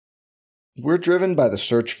We're driven by the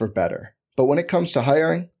search for better. But when it comes to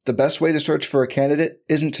hiring, the best way to search for a candidate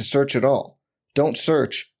isn't to search at all. Don't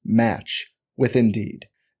search, match with Indeed.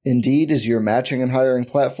 Indeed is your matching and hiring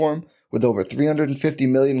platform with over 350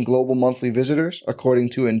 million global monthly visitors,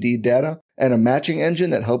 according to Indeed data, and a matching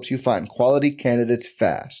engine that helps you find quality candidates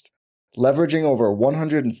fast. Leveraging over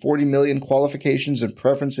 140 million qualifications and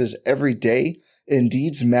preferences every day,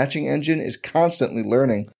 Indeed's matching engine is constantly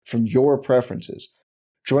learning from your preferences.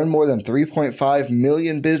 Join more than 3.5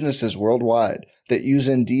 million businesses worldwide that use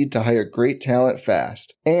Indeed to hire great talent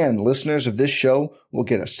fast. And listeners of this show will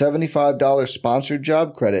get a $75 sponsored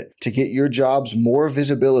job credit to get your jobs more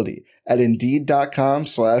visibility at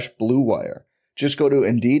Indeed.com/Blue Wire. Just go to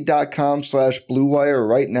Indeed.com/Blue Wire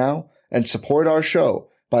right now and support our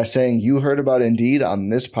show by saying you heard about Indeed on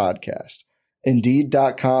this podcast.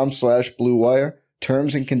 Indeed.com/Blue Wire.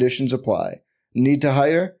 Terms and conditions apply. Need to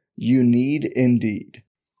hire? You need Indeed.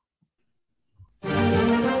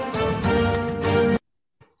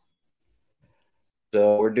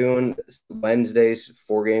 So we're doing Wednesday's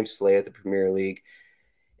 4-game slate at the Premier League,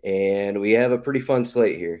 and we have a pretty fun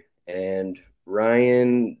slate here. And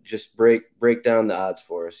Ryan, just break down the odds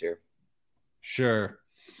for us here. Sure.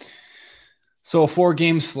 So a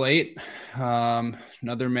 4-game slate,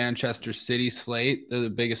 another Manchester City slate. They're the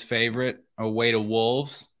biggest favorite, away to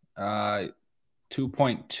Wolves,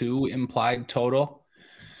 2.2 implied total.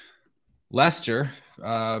 Leicester,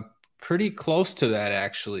 pretty close to that,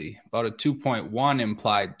 actually, about a 2.1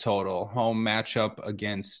 implied total. Home matchup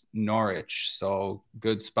against Norwich, so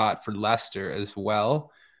good spot for Leicester as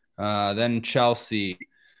well. Then Chelsea,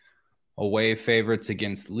 away favorites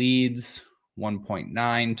against Leeds,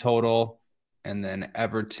 1.9 total. And then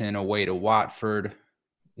Everton away to Watford,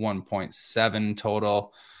 1.7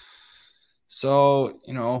 total. So,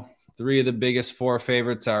 3 of the biggest 4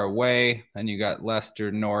 favorites are away. Then you got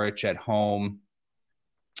Leicester, Norwich at home.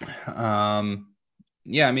 The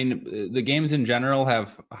games in general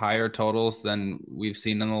have higher totals than we've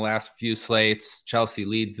seen in the last few slates. Chelsea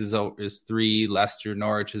Leeds is 3, Leicester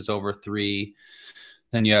Norwich is over 3.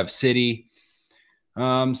 Then you have City.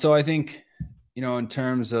 So I think, in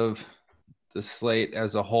terms of the slate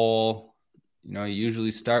as a whole, you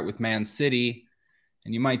usually start with Man City,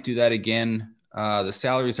 and you might do that again. The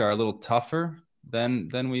salaries are a little tougher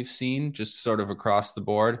than we've seen, just sort of across the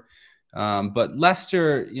board. But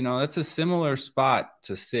Leicester, that's a similar spot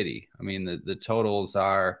to City. I mean, the totals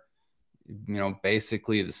are,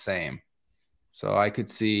 basically the same. So I could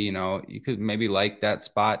see, you could maybe like that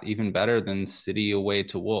spot even better than City away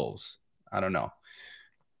to Wolves. I don't know.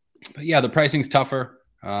 But yeah, the pricing's tougher.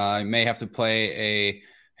 I may have to play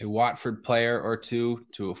a Watford player or two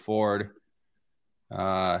to afford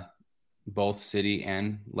both City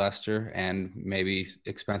and Leicester, and maybe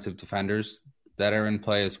expensive defenders that are in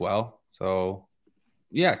play as well. So,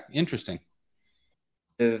 yeah, interesting.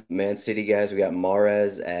 Man City guys, we got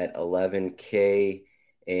Mahrez at 11K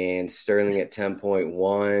and Sterling at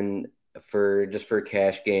 10.1 for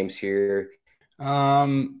cash games here.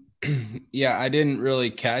 Yeah, I didn't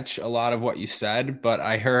really catch a lot of what you said, but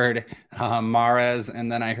I heard Mahrez,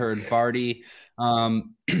 and then I heard Vardy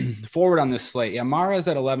forward on this slate. Yeah, Mahrez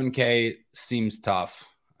at 11K seems tough.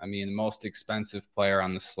 I mean, the most expensive player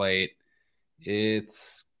on the slate.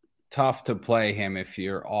 It's tough to play him if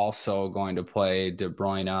you're also going to play De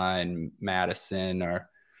Bruyne and Madison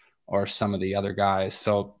or some of the other guys.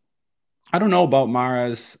 So I don't know about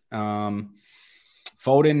Mahrez.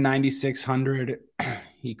 Foden 9,600.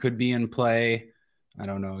 He could be in play. I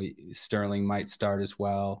don't know. Sterling might start as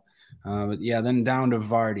well. But yeah, then down to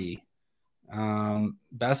Vardy.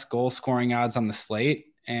 Best goal scoring odds on the slate,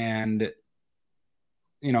 and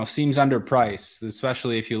seems underpriced,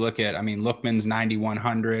 especially if you look at, Lookman's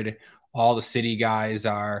 9,100. All the City guys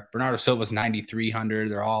are. Bernardo Silva's 9,300.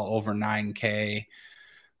 They're all over 9K.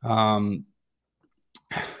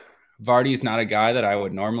 Vardy's not a guy that I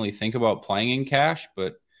would normally think about playing in cash,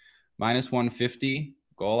 but minus 150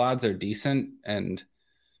 goal odds are decent, and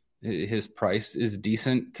his price is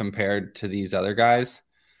decent compared to these other guys.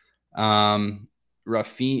 Rafinha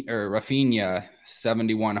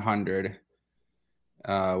 7,100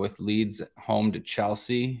 with Leeds home to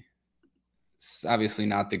Chelsea. It's obviously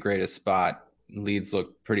not the greatest spot. Leeds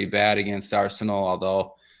look pretty bad against Arsenal,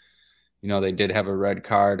 although they did have a red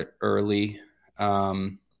card early.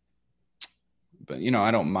 But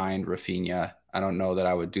I don't mind Rafinha. I don't know that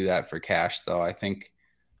I would do that for cash, though. I think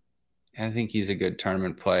he's a good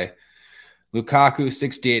tournament play. Lukaku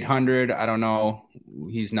 6,800. I don't know.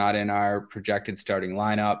 He's not in our projected starting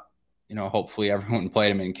lineup. Hopefully everyone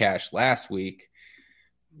played him in cash last week.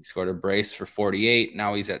 He scored a brace for 48.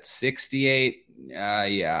 Now he's at 68.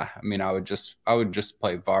 Yeah, I mean, I would just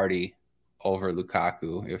play Vardy over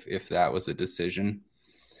Lukaku if that was a decision.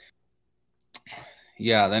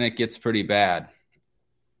 Yeah, then it gets pretty bad.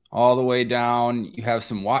 All the way down, you have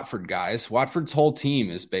some Watford guys. Watford's whole team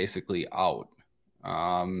is basically out.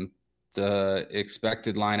 The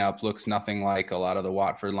expected lineup looks nothing like a lot of the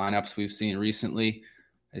Watford lineups we've seen recently.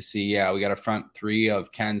 I see, we got a front three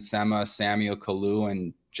of Ken Sema, Samuel Kalou,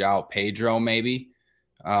 and João Pedro, maybe.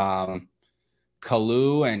 Kalou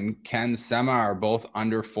and Ken Sema are both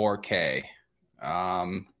under 4K.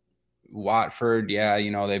 Watford,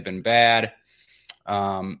 they've been bad.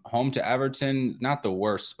 Home to Everton, not the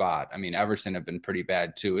worst spot. I mean, Everton have been pretty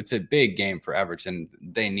bad too. It's a big game for Everton.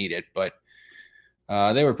 They need it, but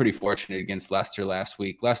they were pretty fortunate against Leicester last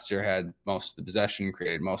week. Leicester had most of the possession,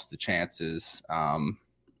 created most of the chances. I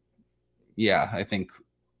think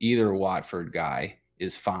either Watford guy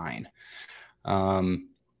is fine.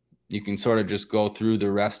 You can sort of just go through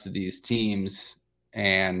the rest of these teams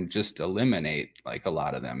and just eliminate like a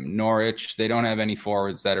lot of them. Norwich, they don't have any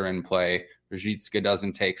forwards that are in play. Rajitska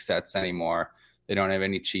doesn't take sets anymore. They don't have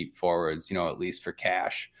any cheap forwards, at least for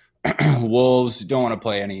cash. Wolves, don't want to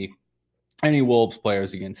play any Wolves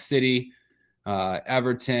players against City.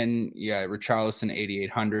 Everton, Richarlison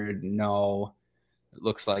 8,800. No, it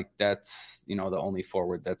looks like that's, the only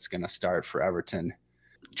forward that's going to start for Everton.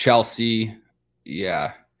 Chelsea,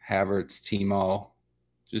 Havertz, Timo,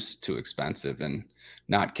 just too expensive and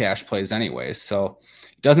not cash plays anyways. So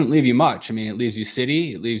it doesn't leave you much. I mean, it leaves you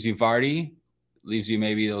City, it leaves you Vardy, leaves you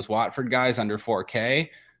maybe those Watford guys under 4K.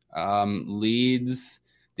 Leeds,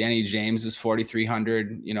 Danny James is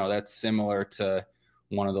 4,300. That's similar to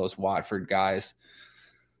one of those Watford guys.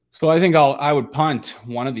 So I think I would punt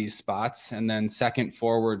one of these spots, and then second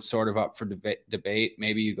forward sort of up for debate.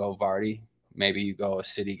 Maybe you go Vardy, maybe you go a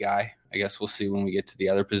City guy. I guess we'll see when we get to the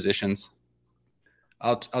other positions.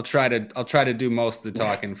 I'll try to do most of the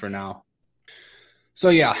talking for now. So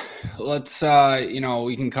let's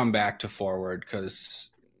we can come back to forward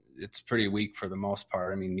because it's pretty weak for the most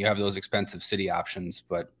part. I mean, you have those expensive City options,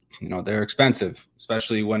 but they're expensive,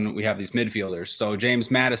 especially when we have these midfielders. So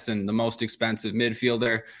James Maddison, the most expensive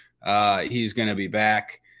midfielder, he's going to be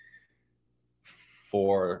back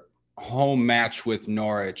for home match with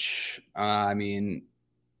Norwich.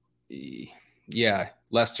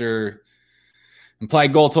 Leicester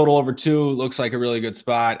implied goal total over 2 looks like a really good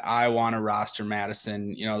spot. I want to roster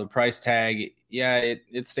Maddison. The price tag,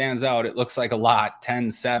 it stands out. It looks like a lot,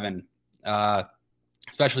 10-7,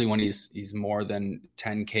 especially when he's more than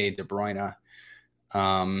 10K De Bruyne.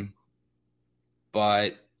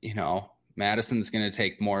 But Maddison's going to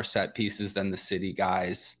take more set pieces than the City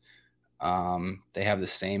guys. They have the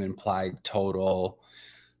same implied total.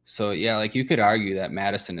 So you could argue that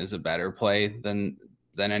Maddison is a better play than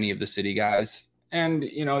any of the City guys. And,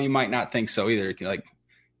 you might not think so either. Like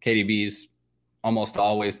KDB's almost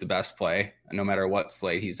always the best play, no matter what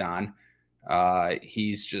slate he's on.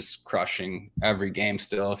 He's just crushing every game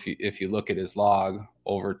still. If you look at his log,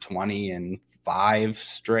 over 20 and 5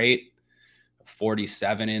 straight,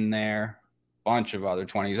 47 in there, bunch of other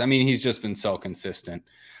 20s. I mean, he's just been so consistent.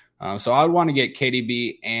 So I would want to get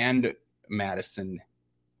KDB and Maddison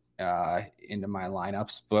into my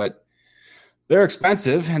lineups, but they're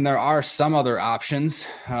expensive, and there are some other options.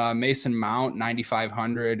 Mason Mount,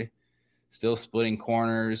 9,500, still splitting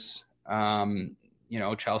corners.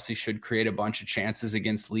 Chelsea should create a bunch of chances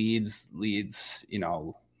against Leeds. Leeds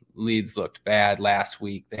looked bad last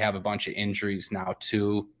week. They have a bunch of injuries now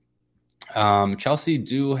too. Chelsea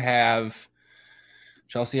have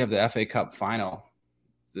the FA Cup final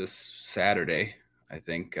this Saturday, I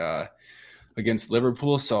think, against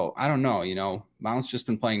Liverpool. So I don't know, Mount's just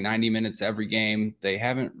been playing 90 minutes every game. They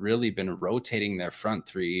haven't really been rotating their front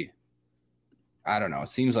three. I don't know. It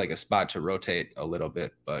seems like a spot to rotate a little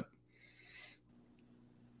bit, but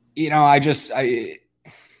you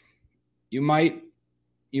might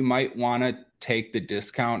want to take the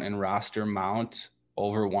discount and roster Mount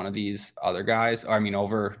over one of these other guys.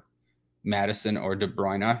 Over Maddison or De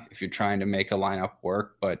Bruyne if you're trying to make a lineup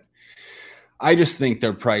work, but I just think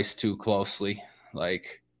they're priced too closely. I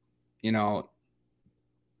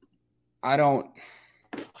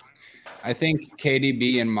think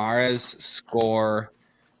KDB and Mahrez score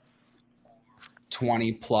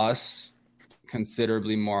 20 plus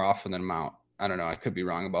considerably more often than Mount. I don't know. I could be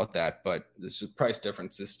wrong about that, but this price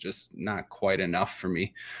difference is just not quite enough for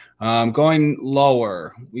me. Going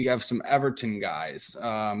lower, we have some Everton guys,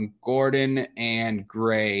 Gordon and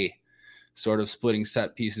Gray, sort of splitting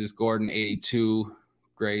set pieces. Gordon 82,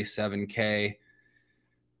 Gray 7K.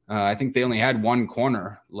 I think they only had one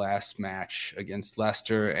corner last match against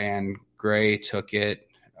Leicester, and Gray took it.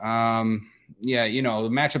 Yeah, the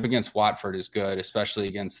matchup against Watford is good, especially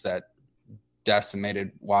against that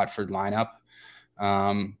decimated Watford lineup.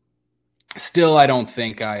 Still, I don't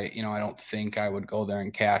think I would go there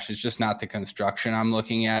in cash. It's just not the construction I'm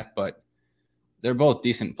looking at, but they're both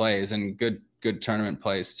decent plays and good tournament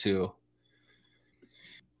plays too.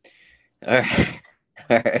 All right.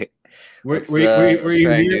 All right. Were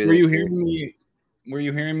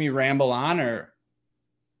you hearing me ramble on, or?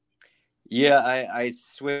 Yeah, I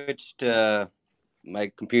switched.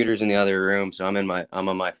 My computer's in the other room, so I'm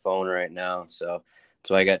on my phone right now. So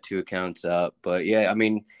I got two accounts up. But yeah, I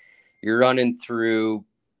mean, you're running through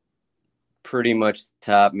pretty much the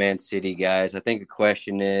top Man City guys. I think the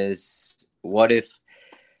question is, what if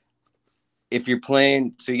you're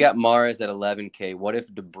playing? So you got Mahrez at 11K. What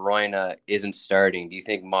if De Bruyne isn't starting? Do you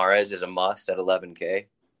think Mahrez is a must at 11K?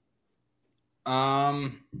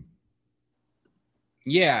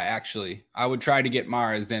 Yeah, actually, I would try to get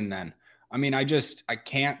Mahrez in then. I mean, I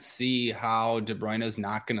can't see how De Bruyne is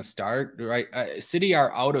not going to start, right? City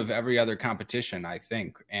are out of every other competition, I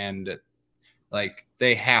think. And like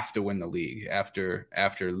they have to win the league after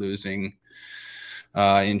losing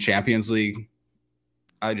in Champions League.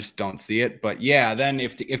 I just don't see it. But yeah, then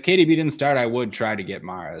if KDB didn't start, I would try to get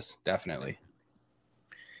Mahrez, definitely.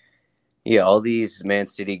 Yeah, all these Man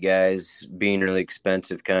City guys being really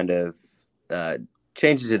expensive kind of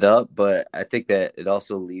changes it up, but I think that it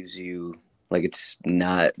also leaves you like it's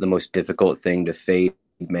not the most difficult thing to fade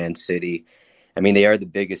Man City. I mean, they are the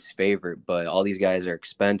biggest favorite, but all these guys are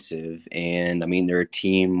expensive, and I mean, they're a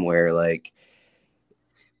team where like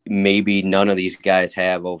maybe none of these guys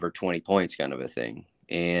have over 20 points kind of a thing.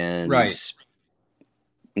 And right,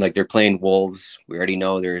 like they're playing Wolves. We already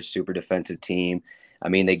know they're a super defensive team. I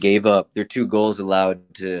mean, they gave up their 2 goals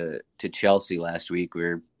allowed to Chelsea last week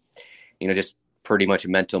were, just pretty much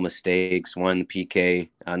mental mistakes. One, the PK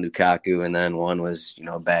on Lukaku, and then one was,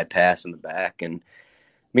 a bad pass in the back. And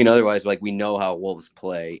I mean, otherwise, like we know how Wolves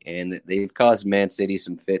play, and they've caused Man City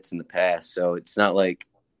some fits in the past. So it's not like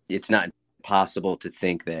it's not possible to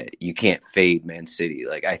think that you can't fade Man City.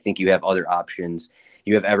 Like I think you have other options.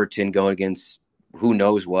 You have Everton going against who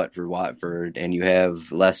knows what for Watford, and you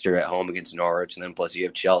have Leicester at home against Norwich, and then plus you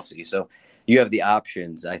have Chelsea. So you have the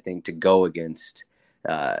options, I think, to go against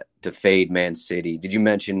to fade Man City. Did you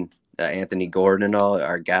mention Anthony Gordon and all,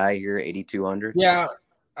 our guy here, 8,200? Yeah,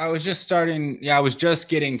 I was just starting. Yeah, I was just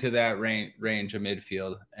getting to that range of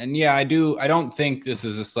midfield, and yeah, I don't think this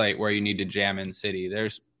is a slate where you need to jam in City.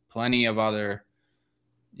 There's plenty of other.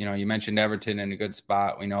 You mentioned Everton in a good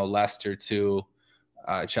spot. We know Leicester too.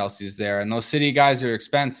 Chelsea's there, and those City guys are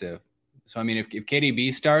expensive. So I mean, if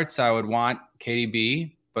KDB starts, I would want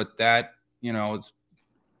KDB, but that it's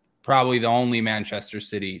probably the only Manchester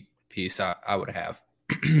City piece I would have.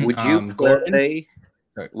 Would you play?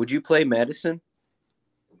 Would you play Madison?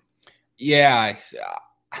 Yeah,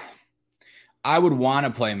 I would want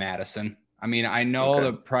to play Madison. I mean, I know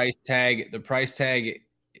the price tag. The price tag,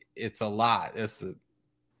 it's a lot. It's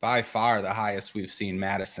by far the highest we've seen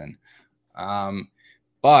Madison.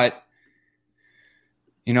 But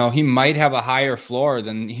he might have a higher floor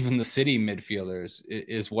than even the City midfielders,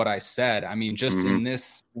 is what I said. I mean, just in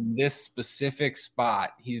this specific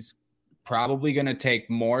spot, he's probably going to take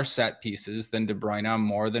more set pieces than De Bruyne,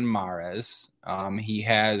 more than Mahrez. He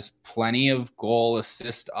has plenty of goal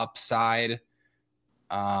assist upside.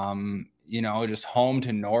 Just home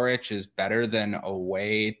to Norwich is better than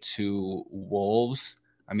away to Wolves.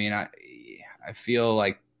 I mean, I feel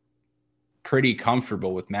like pretty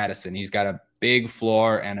comfortable with Madison. He's got a big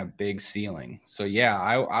floor and a big ceiling. So yeah,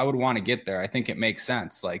 I would want to get there. I think it makes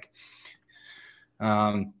sense. Like,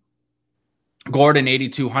 Gordon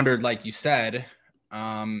 8,200, like you said,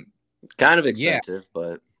 kind of expensive,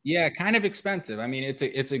 but yeah, kind of expensive. I mean,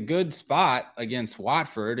 it's a good spot against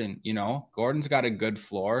Watford, and Gordon's got a good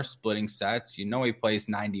floor, splitting sets. He plays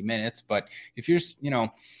 90 minutes, but if you're,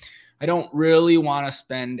 I don't really want to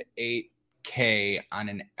spend $8K on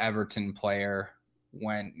an Everton player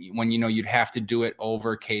when you'd have to do it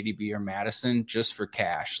over KDB or Madison just for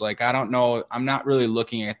cash. Like, I don't know. I'm not really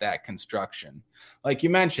looking at that construction. Like you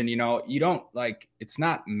mentioned, you don't it's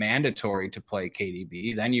not mandatory to play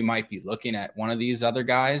KDB. Then you might be looking at one of these other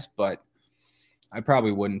guys, but I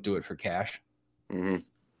probably wouldn't do it for cash. Mm-hmm.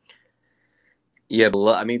 Yeah,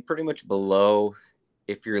 pretty much below,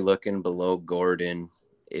 if you're looking below Gordon,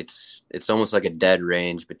 it's almost like a dead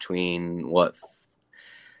range between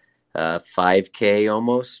 5K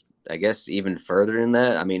almost I guess even further than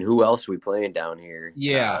that. I mean, who else are we playing down here?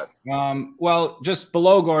 Yeah. Well, just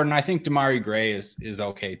below Gordon, I think Damari Gray is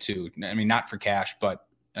okay too. I mean, not for cash, but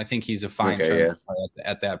I think he's a fine tournament player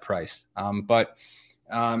at that price.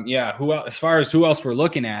 Yeah. Who else, as far as who else we're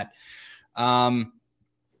looking at,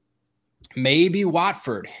 maybe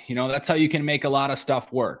Watford. That's how you can make a lot of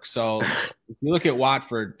stuff work. So if you look at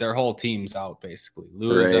Watford, their whole team's out basically.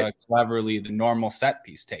 Louisa, Cleverly, the normal set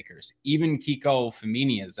piece takers. Even Kiko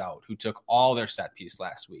Femini is out, who took all their set piece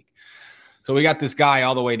last week. So we got this guy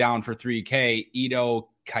all the way down for 3K, Ito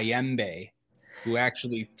Kayembe, who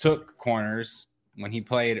actually took corners when he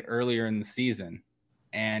played earlier in the season.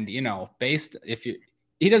 And, he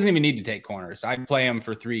doesn't even need to take corners. I'd play him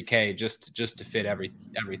for 3K just to fit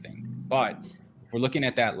everything. But if we're looking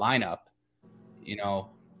at that lineup,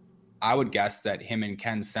 I would guess that him and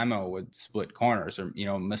Ken Sema would split corners, or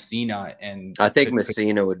Messina and I think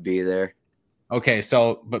Messina would be there. Okay,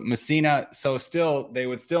 but Messina, they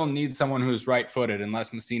would still need someone who's right-footed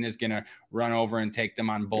unless Messina's gonna run over and take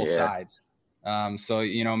them on both sides.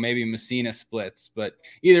 Maybe Messina splits, but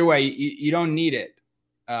either way, you don't need it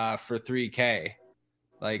for 3K.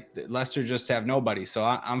 Like Leicester just have nobody, so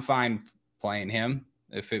I'm fine playing him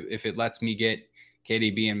if it lets me get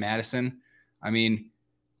KDB and Madison. I mean,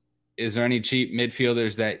 is there any cheap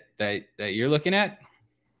midfielders that you're looking at?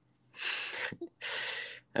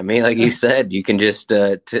 I mean, like you said, you can just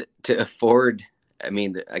to afford. I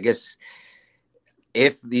mean, I guess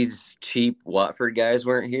if these cheap Watford guys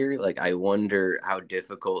weren't here, like I wonder how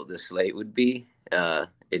difficult the slate would be.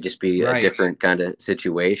 It'd just be a different kind of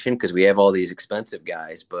situation because we have all these expensive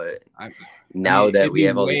guys, but now that we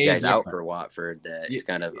have all these guys out for Watford, that it's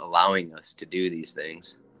kind of allowing us to do these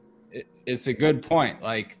things. It's a good point.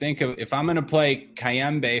 Like, think of if I'm going to play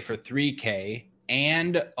Kayembe for 3K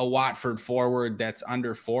and a Watford forward that's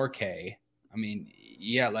under 4K. I mean,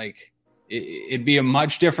 like it'd be a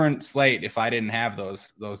much different slate if I didn't have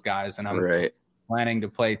those guys, and I'm planning to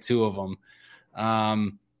play two of them.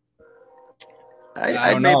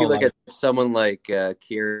 I'd maybe look at someone like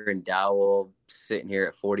Kieran Dowell sitting here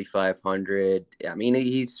at 4,500. I mean,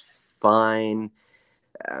 he's fine.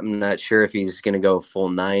 I'm not sure if he's going to go full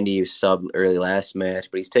 90. He was subbed early last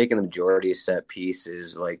match, but he's taking the majority of set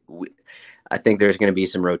pieces. I think there's going to be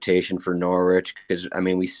some rotation for Norwich because, I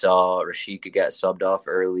mean, we saw Rashika got subbed off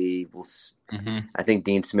early. I think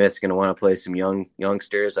Dean Smith's going to want to play some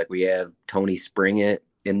youngsters. Like we have Tony Springett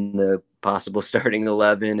in the possible starting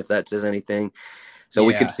 11, if that says anything. So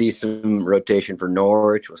we could see some rotation for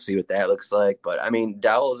Norwich. We'll see what that looks like. But, I mean,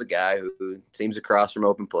 Dowell is a guy who seems across from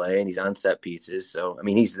open play, and he's on set pieces. So, I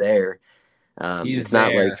mean, he's there. It's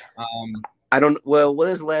not like when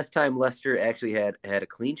was the last time Leicester actually had a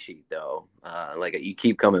clean sheet, though? You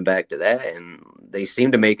keep coming back to that, and they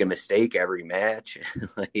seem to make a mistake every match.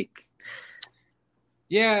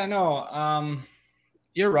 You're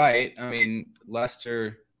right. I mean,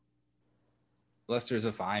 Leicester's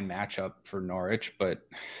a fine matchup for Norwich, but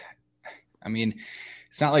I mean,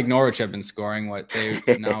 it's not like Norwich have been scoring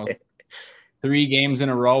they now 3 games in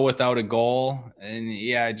a row without a goal. And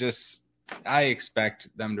I expect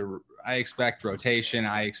rotation.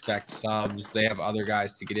 I expect subs. They have other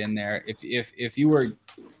guys to get in there. If he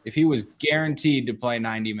was guaranteed to play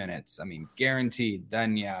 90 minutes, I mean, guaranteed,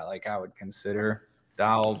 then I would consider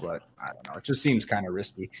Dowell, but I don't know. It just seems kind of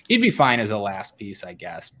risky. He'd be fine as a last piece, I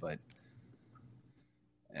guess, but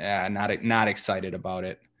not excited about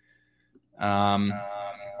it.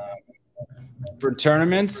 For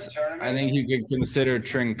tournaments, I think you could consider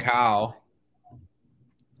Trincao.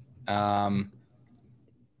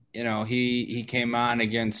 He came on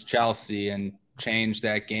against Chelsea and changed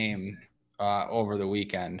that game over the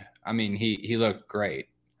weekend. I mean, he looked great.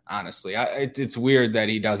 Honestly, it's weird that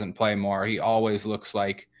he doesn't play more. He always looks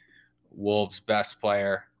like Wolves' best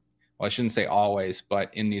player. Well, I shouldn't say always, but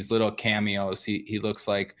in these little cameos, he looks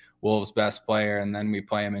like Wolves' best player, and then we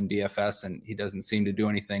play him in DFS, and he doesn't seem to do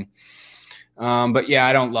anything. But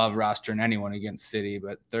I don't love rostering anyone against City,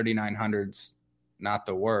 but 3,900's not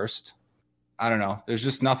the worst. I don't know. There's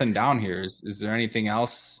just nothing down here. Is there anything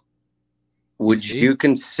else? Would you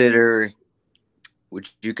consider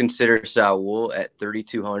Saul at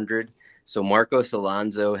 3,200? So Marcos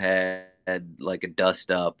Alonso had like a dust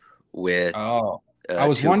up with. I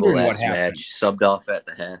was wondering what happened. Subbed off at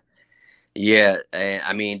the half. Yeah,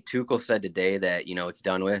 I mean, Tuchel said today that it's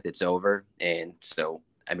done with, it's over, and so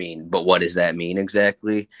I mean, but what does that mean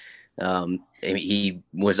exactly? I mean, he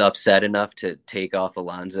was upset enough to take off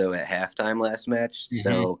Alonso at halftime last match. Mm-hmm.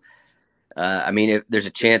 So, I mean, if there's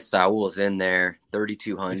a chance Saul is in there,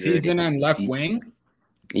 3,200. If he's in on left wing?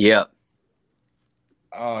 Yep.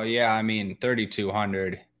 Oh, yeah. I mean,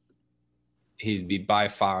 3,200. he'd be by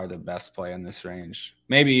far the best play in this range.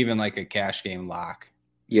 Maybe even like a cash game lock.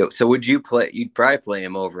 So would you play? You'd probably play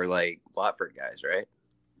him over like Watford guys, right?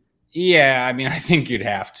 Yeah, I mean, I think you'd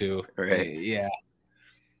have to. Right. Yeah.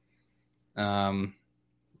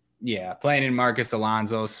 Playing in Marcus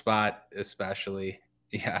Alonso's spot, especially.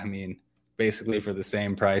 Yeah, I mean, basically for the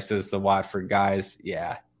same price as the Watford guys.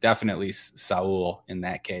 Yeah, definitely Saul in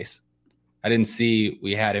that case. I didn't see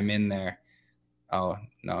we had him in there. Oh,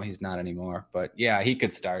 no, he's not anymore. But yeah, he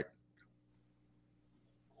could start.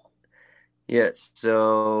 Yes.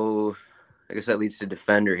 So I guess that leads to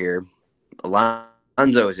defender here.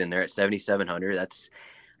 Alonso is in there at 7,700.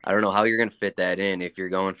 I don't know how you're going to fit that in if you're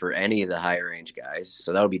going for any of the higher range guys.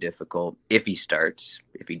 So that'll be difficult if he starts.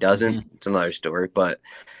 If he doesn't, it's another story. But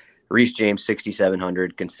Reece James,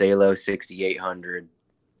 6,700. Cancelo, 6,800.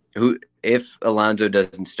 If Alonso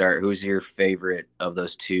doesn't start, who's your favorite of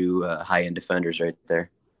those two high-end defenders right there?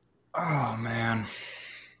 Oh, man.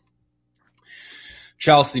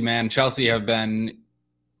 Chelsea, man. Chelsea have been,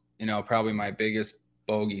 probably my biggest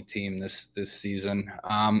bogey team this season.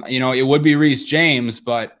 It would be Reece James,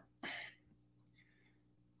 but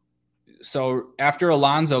so after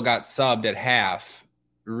Alonso got subbed at half,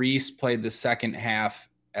 Reece played the second half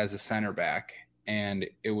as a center back, and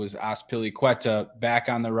it was Azpilicueta back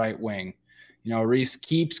on the right wing. Reece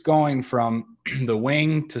keeps going from the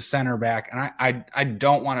wing to center back, and I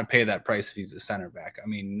don't want to pay that price if he's a center back. I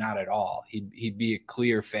mean, not at all. He'd be a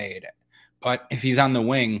clear fade. But if he's on the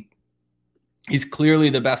wing, he's clearly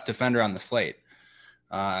the best defender on the slate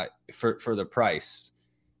for the price,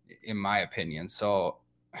 in my opinion. So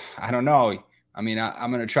I don't know. I mean,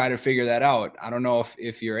 I'm going to try to figure that out. I don't know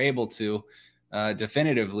if you're able to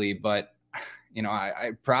definitively, but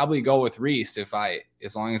I'd probably go with Reece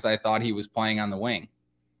as long as I thought he was playing on the wing.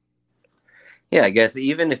 Yeah, I guess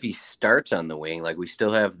even if he starts on the wing, like we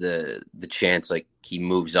still have the chance, like he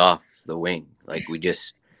moves off the wing. Like we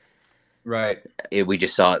just saw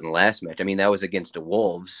it in the last match. I mean, that was against the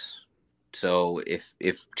Wolves. So if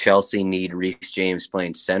Chelsea need Reece James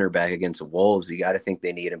playing center back against the Wolves, you got to think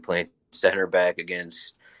they need him playing center back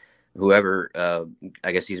against whoever.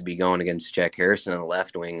 I guess he's be going against Jack Harrison on the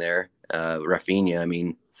left wing there. Rafinha. I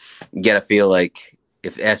mean, you got to feel like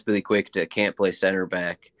if Azpilicueta can't play center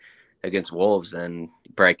back against Wolves, then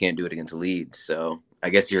you probably can't do it against Leeds. So I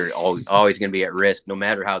guess you're always going to be at risk no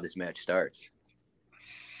matter how this match starts.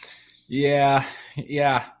 Yeah,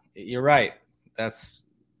 you're right. That's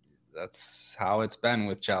how it's been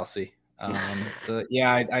with Chelsea.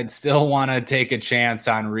 I'd still want to take a chance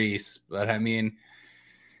on Reece, but I mean,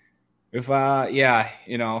 if you're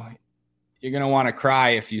gonna want to cry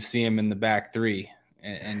if you see him in the back three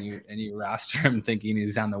and you roster him thinking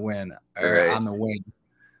he's on the win or on the wing.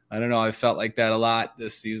 I don't know. I felt like that a lot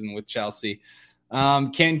this season with Chelsea.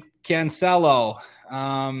 Cancelo.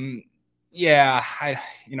 I'm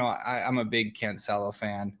a big Cancelo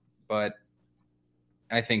fan, but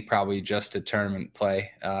I think probably just a tournament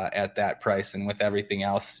play at that price and with everything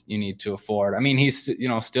else you need to afford. I mean, he's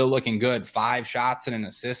still looking good. 5 shots and an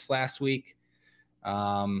assist last week.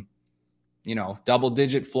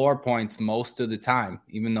 Double-digit floor points most of the time,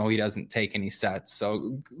 even though he doesn't take any sets.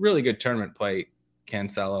 So really good tournament play,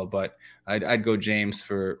 Cancelo. But I'd go James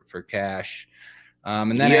for cash.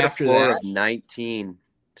 And then after that, of 19.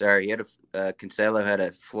 Sorry, Cancelo had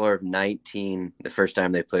a floor of 19 the first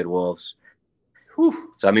time they played Wolves.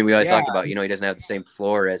 Whew. So, I mean, we always talk about, he doesn't have the same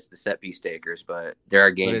floor as the set piece takers, but there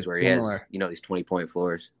are games where similar. He has, these 20-point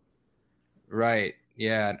floors. Right.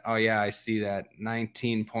 Yeah. Oh, yeah, I see that.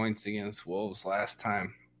 19 points against Wolves last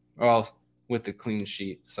time. Well, with the clean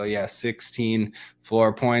sheet. So, yeah, 16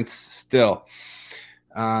 floor points still.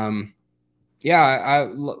 I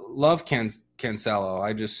love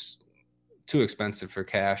Cancelo. Too expensive for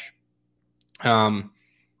cash.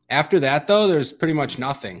 After that, though, there's pretty much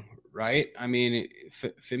nothing. Right? I mean,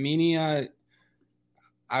 Firmino,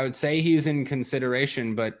 I would say he's in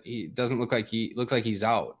consideration, but he doesn't look like he's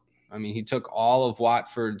out. I mean, he took all of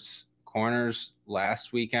Watford's corners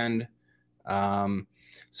last weekend.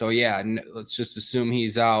 Let's just assume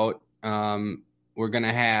he's out. We're going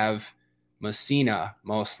to have Messina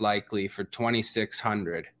most likely for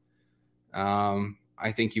 2,600.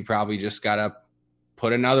 I think you probably just got to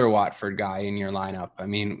put another Watford guy in your lineup. I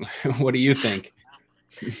mean, what do you think?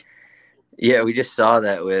 Yeah, we just saw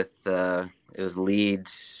that with it was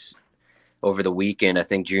Leeds over the weekend. I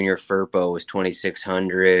think Junior Firpo was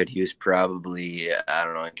 2,600. He was probably, I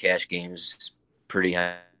don't know, in cash games pretty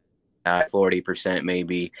high, 40%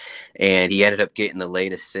 maybe. And he ended up getting the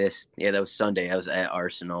late assist. Yeah, that was Sunday. I was at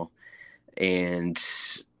Arsenal. And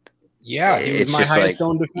yeah, he was my highest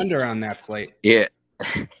owned defender on that slate. Yeah.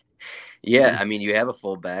 Yeah, I mean, you have a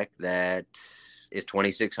fullback that is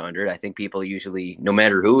 2,600. I think people usually, no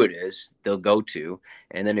matter who it is, they'll go to.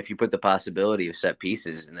 And then if you put the possibility of set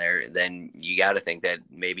pieces in there, then you got to think that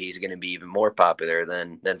maybe he's going to be even more popular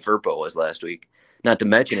than Firpo was last week. Not to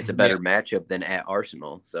mention it's a better matchup than at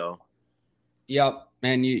Arsenal. So, yep,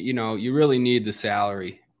 and you really need the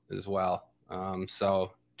salary as well.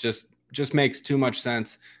 So just makes too much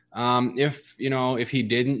sense. If he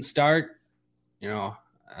didn't start,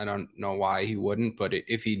 I don't know why he wouldn't, but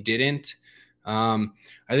if he didn't, I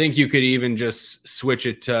think you could even just switch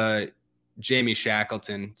it to Jamie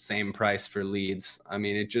Shackleton, same price for Leeds. I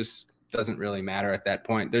mean, it just doesn't really matter at that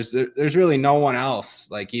point. There's really no one else,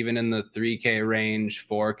 like even in the 3K range,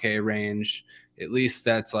 4K range, at least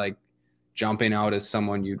that's like jumping out as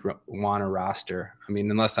someone you'd want to roster. I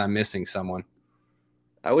mean, unless I'm missing someone.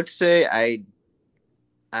 I would say I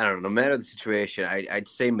don't know. No matter the situation, I'd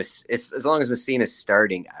say as long as Messina's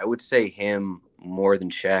starting, I would say him more than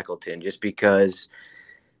Shackleton, just because.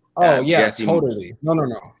 Oh yeah, Jesse, totally.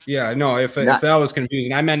 No. Yeah, no. If that was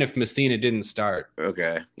confusing, I meant if Messina didn't start.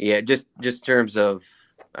 Okay. Yeah, just in terms of,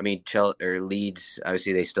 I mean, Leeds.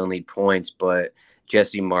 Obviously, they still need points, but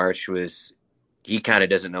Jesse Marsch he kind of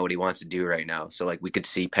doesn't know what he wants to do right now. So, like, we could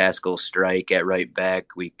see Pascal Strike at right back.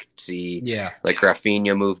 We could see, like,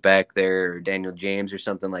 Rafinha move back there, or Daniel James or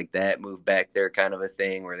something like that move back there, kind of a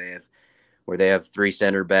thing where they have three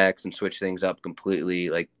center backs and switch things up completely.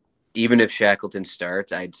 Like, even if Shackleton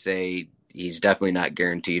starts, I'd say he's definitely not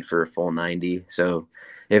guaranteed for a full 90. So,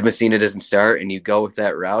 if Messina doesn't start and you go with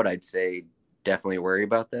that route, I'd say definitely worry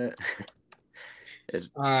about that.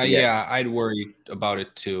 Yeah, I'd worry about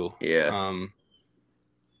it too. Yeah.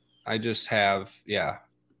 I just have, I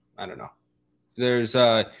don't know. There's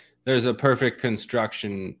a perfect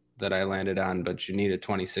construction that I landed on, but you need a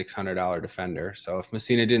 $2,600 defender. So if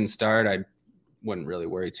Messina didn't start, I wouldn't really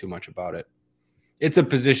worry too much about it. It's a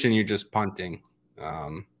position you're just punting. What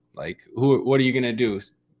are you going to do?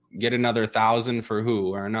 Get another 1,000 for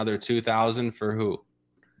who, or another 2,000 for who?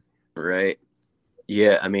 Right.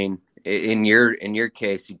 Yeah. I mean, in your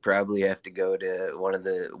case, you'd probably have to go to one of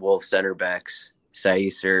the Wolves center backs,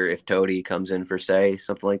 Saiss, or if Toti comes in for Saiss,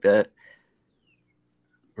 something like that.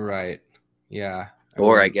 Right. Yeah.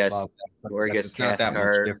 I guess it's not that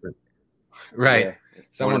much different. Right. Yeah.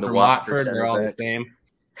 Someone from Watford, they're all the same.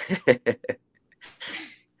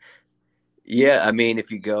 Yeah, I mean,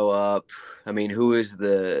 if you go up, I mean, who is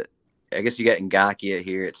I guess you got Ngakia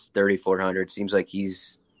here. It's 3,400. Seems like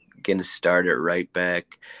he's going to start at right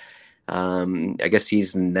back. I guess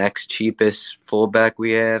he's the next cheapest fullback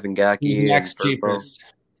we have. Ngakia. He's next cheapest.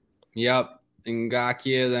 Yep.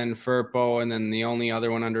 Ngakia, then Firpo, and then the only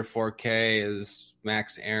other one under 4K is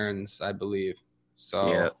Max Aarons, I believe.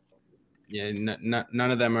 So,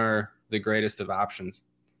 none of them are the greatest of options.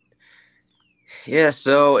 Yeah,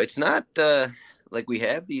 so it's not like we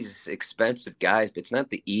have these expensive guys, but it's not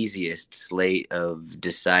the easiest slate of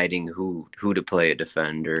deciding who to play a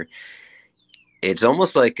defender. It's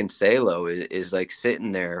almost like Cancelo is like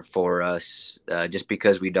sitting there for us just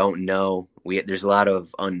because we don't know. There's a lot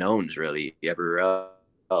of unknowns, really, everywhere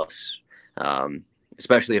else,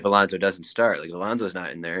 especially if Alonso doesn't start. Like, if Alonso's not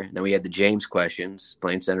in there. Then we had the James questions,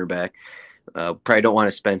 playing center back. Probably don't want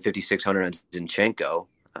to spend 5,600 on Zinchenko.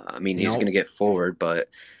 I mean, he's going to get forward, but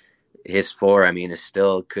his floor, I mean, is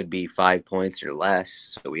still could be 5 points or less.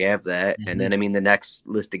 So we have that. Mm-hmm. And then, I mean, the next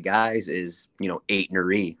list of guys is, 8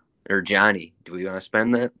 Nuri or Johnny. Do we want to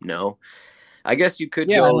spend that? No. I guess you could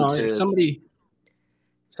go to somebody.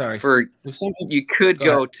 Sorry. You could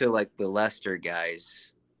go to like the Leicester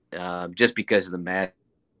guys just because of the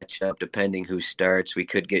matchup, depending who starts. We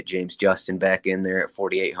could get James Justin back in there at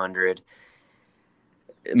 4,800.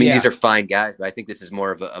 I mean, these are fine guys, but I think this is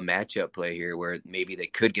more of a matchup play here where maybe they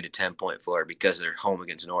could get a 10-point floor because they're home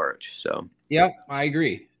against Norwich. So, yeah, I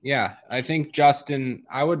agree. Yeah, I think Justin,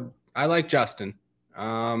 I like Justin.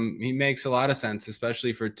 He makes a lot of sense,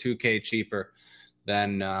 especially for 2K cheaper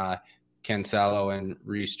than Cancelo and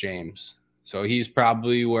Reece James. So he's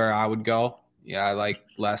probably where I would go. Yeah, I like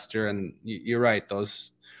Leicester, and you're right.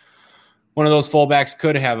 One of those fullbacks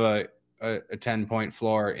could have a 10-point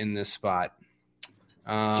floor in this spot.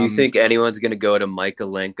 Do you think anyone's going to go to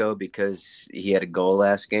Mykolenko because he had a goal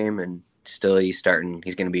last game and still he's going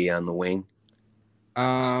to be on the wing?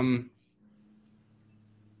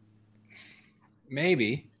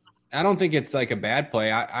 Maybe. I don't think it's like a bad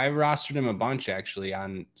play. I rostered him a bunch actually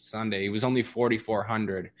on Sunday. He was only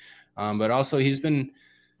 4,400. But also he's been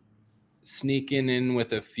sneaking in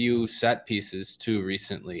with a few set pieces too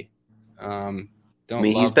recently.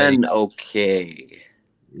 He's been okay.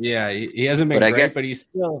 Yeah, he hasn't been great, but he's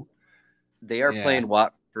still. They are playing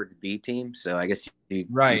Watford Watford's B team, so I guess you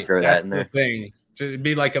Right. throw That's that in the there. thing. To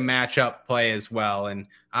be like a matchup play as well. And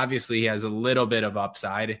obviously he has a little bit of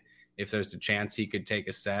upside if there's a chance he could take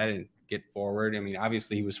a set and get forward. I mean,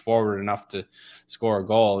 obviously he was forward enough to score a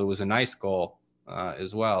goal. It was a nice goal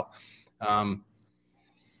as well. But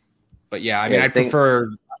yeah, I mean, I prefer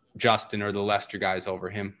Justin or the Leicester guys over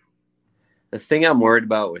him. The thing I'm worried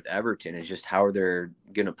about with Everton is just how they're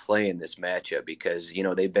going to play in this matchup because, you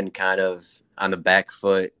know, they've been kind of on the back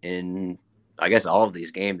foot in, I guess, all of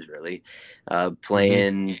these games, really.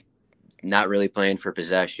 Not really playing for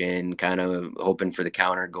possession, kind of hoping for the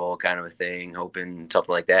counter goal kind of a thing, hoping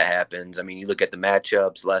something like that happens. I mean, you look at the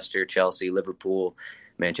matchups, Leicester, Chelsea, Liverpool,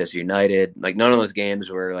 Manchester United, like none of those games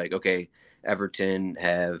were like, okay, Everton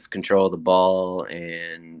have control of the ball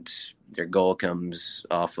and their goal comes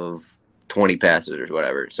off of 20 passes or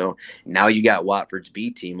whatever. So now you got Watford's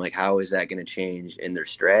B team. Like, how is that going to change in their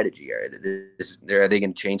strategy? Are they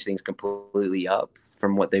going to change things completely up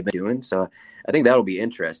from what they've been doing? So I think that'll be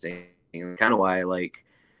interesting. Kind of why, like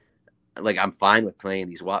I'm fine with playing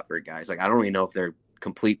these Watford guys. Like, I don't really know if they're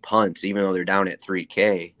complete punts, even though they're down at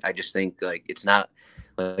 3K. I just think like it's not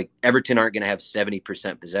like Everton aren't going to have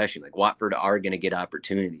 70% possession. Like Watford are going to get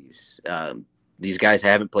opportunities. These guys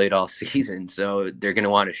haven't played all season, so they're going to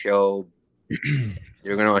want to show.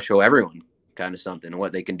 They're going to show everyone kind of something,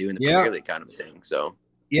 what they can do in the Premier League kind of a thing. So,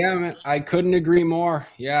 yeah, man, I couldn't agree more.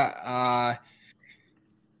 Yeah.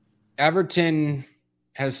 Everton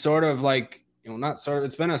has sort of like,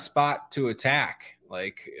 it's been a spot to attack,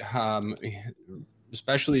 like,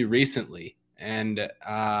 especially recently. And,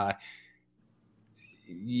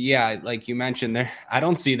 yeah, like you mentioned there, I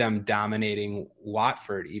don't see them dominating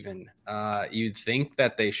Watford even. You'd think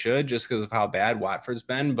that they should just because of how bad Watford's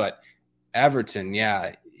been, but Everton,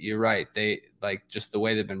 yeah, you're right. They like just the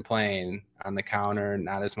way they've been playing on the counter,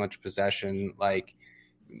 not as much possession. Like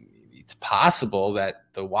it's possible that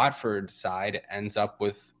the Watford side ends up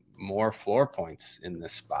with more floor points in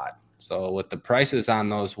this spot. So with the prices on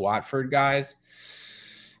those Watford guys,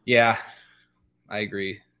 yeah, I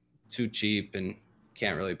agree. Too cheap and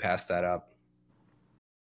can't really pass that up.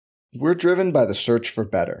 We're driven by the search for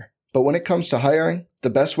better. But when it comes to hiring, the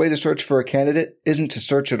best way to search for a candidate isn't to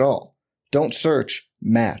search at all. Don't search,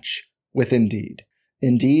 match with Indeed.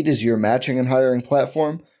 Indeed is your matching and hiring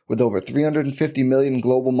platform with over 350 million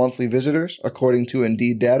global monthly visitors, according to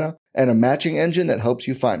Indeed data, and a matching engine that helps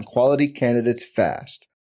you find quality candidates fast.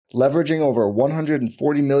 Leveraging over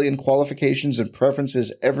 140 million qualifications and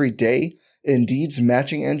preferences every day, Indeed's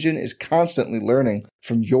matching engine is constantly learning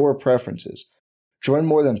from your preferences. Join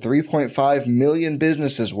more than 3.5 million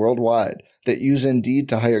businesses worldwide that use Indeed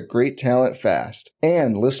to hire great talent fast.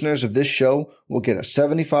 And listeners of this show will get a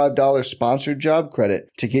 $75 sponsored job credit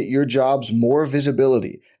to get your jobs more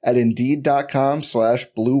visibility at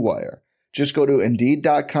Indeed.com/Blue Wire. Just go to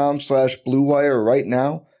Indeed.com/Blue Wire right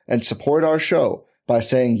now and support our show by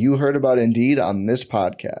saying you heard about Indeed on this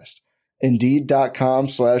podcast.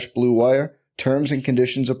 Indeed.com/Blue Wire. Terms and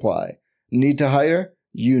conditions apply. Need to hire?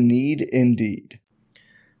 You need Indeed.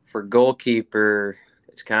 For goalkeeper,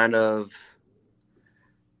 it's kind of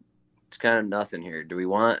nothing here. Do we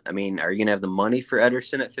want? I mean, are you gonna have the money for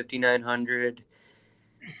Ederson at 5,900?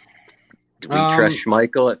 Do we trust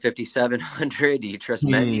Schmeichel at 5,700? Do you trust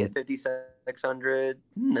Mendy at 5,600?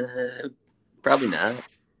 Nah, probably not.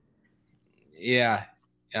 Yeah.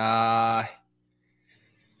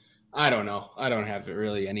 I don't know. I don't have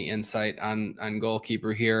really any insight on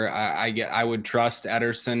goalkeeper here. I would trust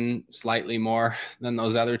Ederson slightly more than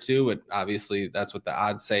those other two, but obviously that's what the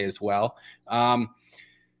odds say as well.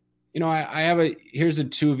 Here's a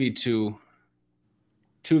 2v2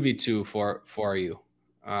 for you.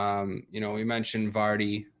 We mentioned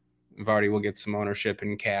Vardy. Vardy will get some ownership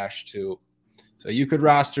in cash too. So you could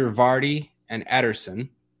roster Vardy and Ederson,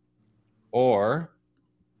 or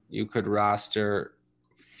you could roster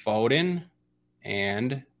Foden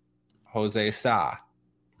and Jose Sa.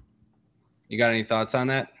 You got any thoughts on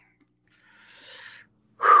that?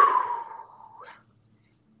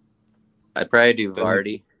 I'd probably do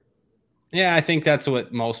Vardy. Yeah, I think that's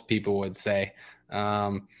what most people would say.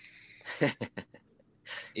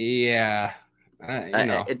 Yeah.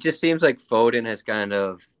 It just seems like Foden has kind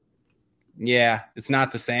of. Yeah, it's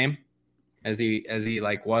not the same as he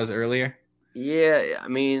like was earlier. Yeah, I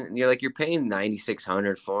mean, you're paying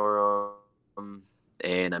 9,600 for him,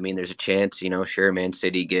 and I mean, there's a chance, sure, Man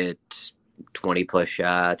City get 20 plus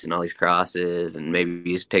shots and all these crosses, and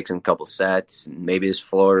maybe he takes a couple sets, and maybe his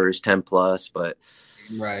floor is 10 plus, but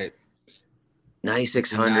right,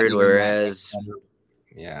 9,600. Whereas,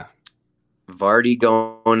 yeah, Vardy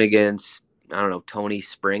going against, I don't know, Tony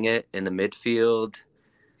Springett in the midfield.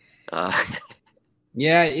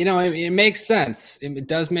 Yeah, it makes sense. It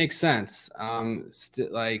does make sense.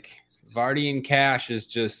 Like Vardy and Cash is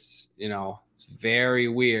just, it's very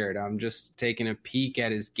weird. I'm just taking a peek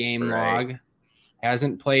at his game log.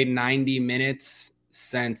 Hasn't played 90 minutes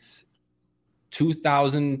since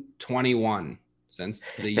 2021, since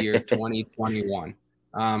the year 2021.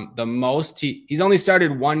 The most he's only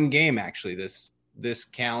started one game actually this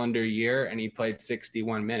calendar year, and he played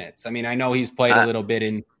 61 minutes. I mean, I know he's played a little bit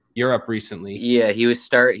in Europe recently. Yeah, he's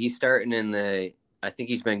starting in I think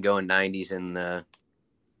he's been going 90s in the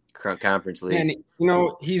Conference League. And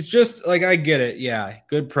he's just like, I get it. Yeah,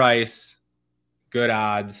 good price, good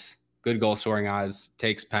odds, good goal scoring odds,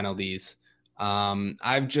 takes penalties. He's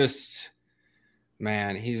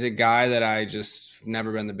a guy that I just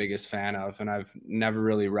never been the biggest fan of, and I've never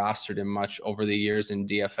really rostered him much over the years in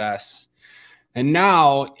DFS. And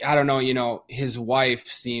now, I don't know, his wife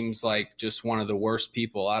seems like just one of the worst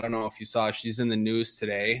people. I don't know if you saw, she's in the news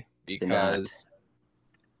today because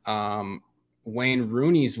Wayne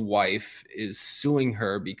Rooney's wife is suing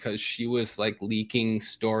her because she was like leaking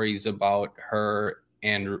stories about her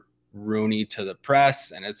and Rooney to the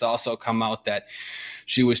press. And it's also come out that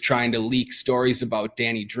she was trying to leak stories about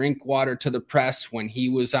Danny Drinkwater to the press when he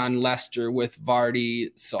was on Leicester with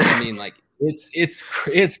Vardy. So, I mean, like,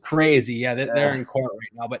 it's crazy. Yeah, they're in court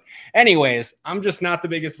right now. But anyways, I'm just not the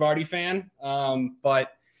biggest Vardy fan.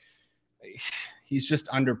 But he's just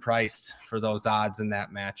underpriced for those odds in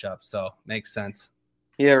that matchup. So makes sense.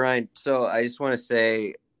 Yeah, Ryan. So I just want to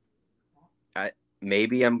say,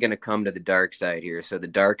 maybe I'm going to come to the dark side here. So the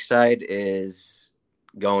dark side is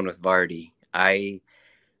going with Vardy. I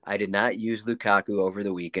did not use Lukaku over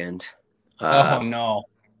the weekend. Oh, no.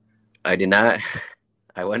 I did not.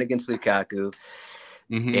 I went against Lukaku.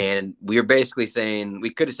 Mm-hmm. And we were basically saying we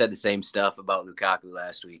could have said the same stuff about Lukaku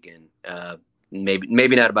last weekend.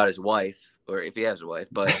 Maybe not about his wife, or if he has a wife,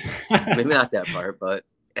 but maybe not that part. But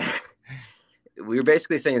we were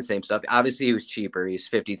basically saying the same stuff. Obviously, he was cheaper. He's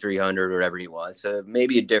 5,300 or whatever he was. So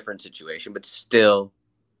maybe a different situation, but still,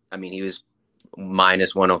 I mean, he was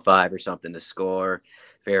minus 105 or something to score,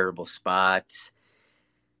 favorable spots.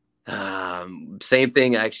 Same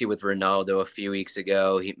thing actually with Ronaldo a few weeks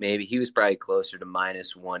ago. He was probably closer to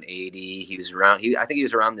minus 180. He was around. I think he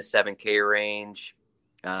was around the 7K range.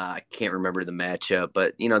 I can't remember the matchup,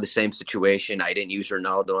 but the same situation. I didn't use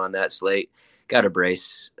Ronaldo on that slate. Got a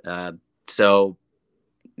brace. So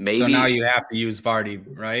maybe. So now you have to use Vardy,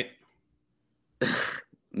 right?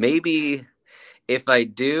 Maybe if I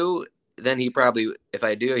do, then he probably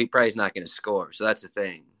is not going to score. So that's the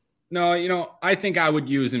thing. No, I think I would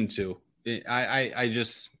use him too. I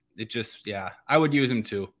would use him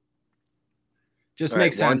too. Just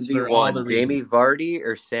makes sense for all the reasons. Jamie Vardy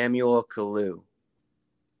or Samuel Kalou?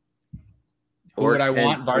 Who would I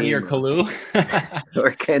want, Vardy or Kalou?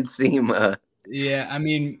 Or Ken Sema? Yeah, I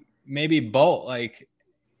mean, maybe both. Like,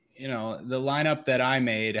 the lineup that I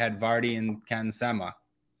made had Vardy and Ken Sema.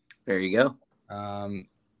 There you go.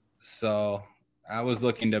 So I was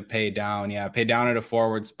looking to pay down at a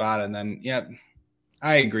forward spot. And then,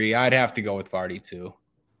 I agree. I'd have to go with Vardy too.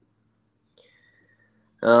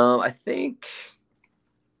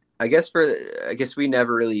 I guess we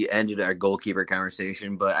never really ended our goalkeeper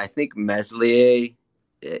conversation, but I think Meslier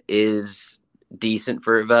is decent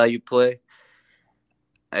for a value play.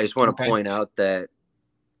 I just want to point out that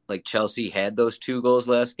like Chelsea had those 2 goals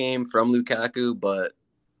last game from Lukaku, but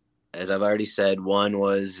as I've already said, one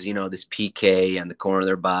was, this PK on the corner of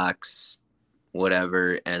their box,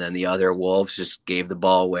 whatever. And then the other, Wolves just gave the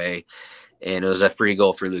ball away, and it was a free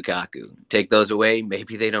goal for Lukaku. Take those away,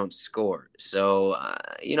 maybe they don't score. So,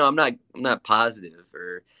 I'm not positive.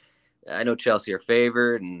 Or I know Chelsea are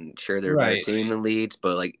favored, and sure they're a better team than Leeds,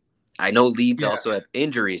 but like I know Leeds also have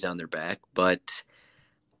injuries on their back, but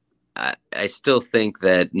I still think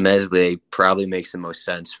that Meslier probably makes the most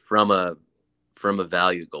sense from a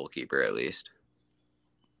value goalkeeper, at least.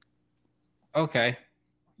 Okay.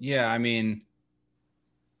 Yeah, I mean,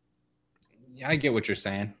 I get what you're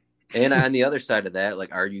saying. And on the other side of that,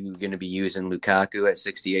 like, are you going to be using Lukaku at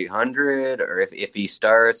 6,800? Or if he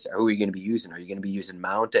starts, who are you going to be using? Are you going to be using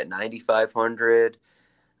Mount at 9,500?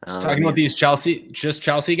 Talking about these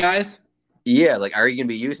Chelsea guys? Yeah, like, are you going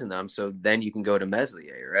to be using them? So then you can go to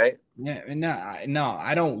Meslier, right? Yeah, no,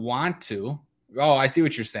 I don't want to. Oh, I see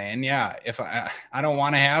what you're saying. Yeah, if I don't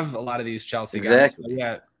want to have a lot of these Chelsea guys. So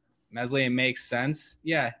yeah, Meslier makes sense.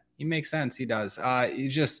 Yeah, he makes sense. He does.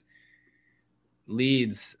 He's just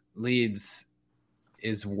Leeds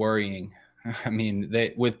is worrying. I mean,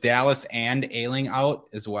 with Dallas and Ayling out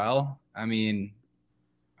as well. I mean,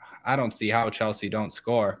 I don't see how Chelsea don't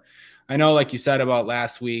score. I know, like you said about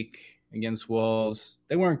last week against Wolves,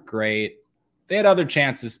 they weren't great. They had other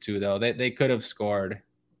chances too, though. They could have scored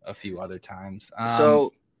a few other times.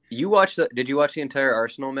 So did you watch the entire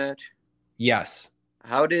Arsenal match? Yes.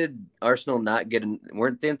 How did Arsenal not get in?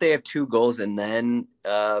 Didn't they have 2 goals and then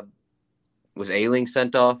was Ayling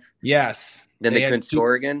sent off? Yes. Then they couldn't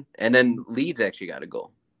score again, and then Leeds actually got a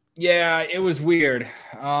goal. Yeah, it was weird.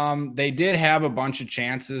 They did have a bunch of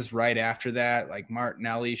chances right after that. Like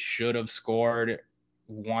Martinelli should have scored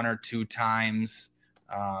 1 or 2 times.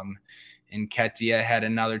 And Nketiah had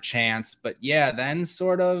another chance. But yeah, then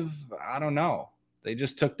sort of, I don't know. They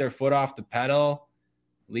just took their foot off the pedal.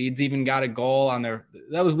 Leeds even got a goal on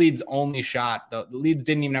that was Leeds' only shot. The Leeds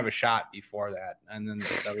didn't even have a shot before that. And then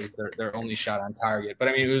that was their only shot on target. But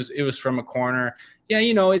I mean, it was from a corner. Yeah,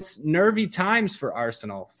 it's nervy times for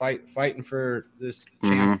Arsenal fighting for this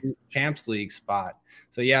Champs League spot.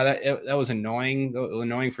 So yeah, that was annoying.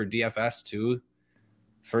 Annoying for DFS too.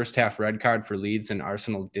 First half red card for Leeds, and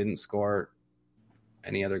Arsenal didn't score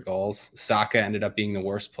any other goals. Saka ended up being the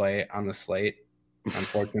worst play on the slate,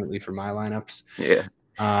 unfortunately for my lineups. Yeah.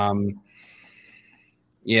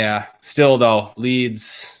 Yeah. Still though,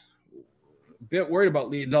 Leeds, a bit worried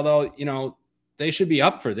about Leeds. Although they should be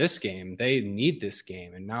up for this game. They need this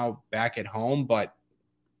game, and now back at home. But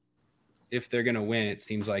if they're gonna win, it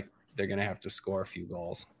seems like they're gonna have to score a few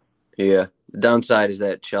goals. Yeah. The downside is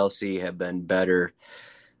that Chelsea have been better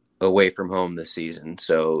away from home this season.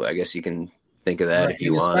 So I guess you can think of that if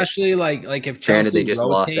you want. Especially like if Chelsea. Granted, they just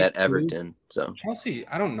lost at Everton. So Chelsea,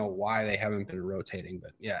 I don't know why they haven't been rotating,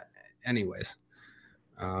 but yeah. Anyways.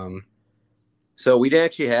 So we didn't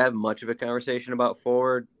actually have much of a conversation about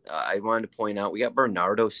forward. I wanted to point out we got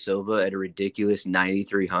Bernardo Silva at a ridiculous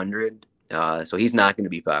 9,300. So he's not going to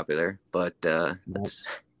be popular, but that's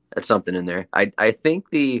something in there. I think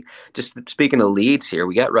just speaking of Leeds here,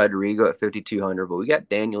 we got Rodrigo at 5,200, but we got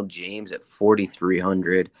Daniel James at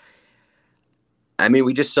 4,300. I mean,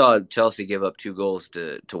 we just saw Chelsea give up 2 goals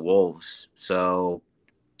to Wolves, so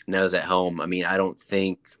that was at home. I mean, I don't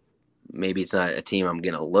think maybe it's not a team I'm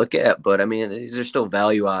going to look at, but I mean, these are still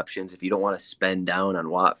value options if you don't want to spend down on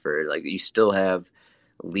Watford. Like, you still have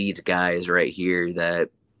Leeds guys right here that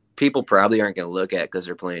people probably aren't going to look at because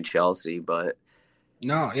they're playing Chelsea, but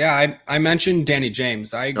no, yeah, I mentioned Danny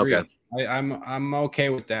James. I agree. Okay. I'm okay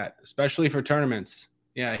with that, especially for tournaments.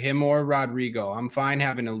 Yeah, him or Rodrigo. I'm fine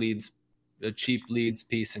having a cheap Leeds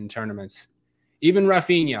piece in tournaments. Even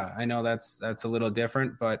Rafinha. I know that's a little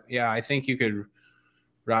different, but yeah, I think you could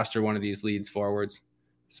roster one of these Leeds forwards,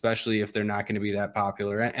 especially if they're not going to be that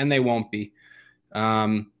popular, and they won't be.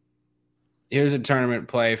 Here's a tournament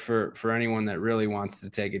play for anyone that really wants to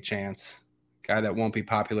take a chance. Guy that won't be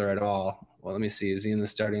popular at all. Well, let me see. Is he in the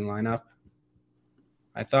starting lineup?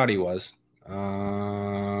 I thought he was.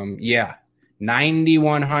 Yeah.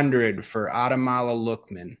 9,100 for Ademola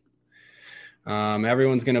Lookman.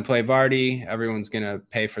 Everyone's going to play Vardy. Everyone's going to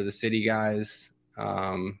pay for the City guys.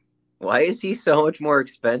 Why is he so much more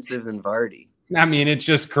expensive than Vardy? I mean, it's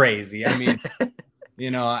just crazy. I mean,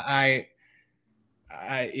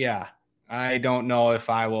 I don't know if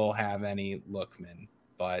I will have any Lookman,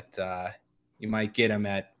 but you might get him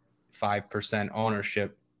at 5%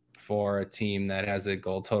 ownership for a team that has a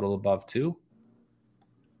goal total above 2.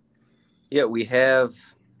 Yeah, we have.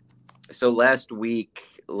 So last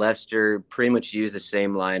week, Leicester pretty much used the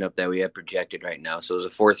same lineup that we have projected right now. So it was a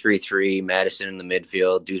 4-3-3, Maddison in the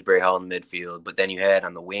midfield, Dewsbury Hall in the midfield. But then you had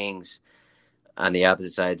on the wings, on the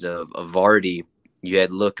opposite sides of Vardy, you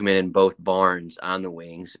had Lookman and both Barnes on the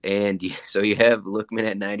wings. And so you have Lookman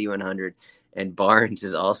at 9,100, and Barnes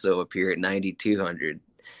is also appear at 9,200.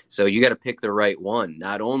 So you got to pick the right one.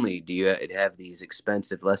 Not only do you have these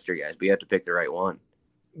expensive Leicester guys, but you have to pick the right one.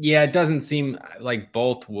 Yeah, it doesn't seem like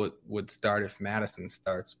both would start if Maddison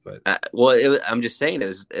starts, but I'm just saying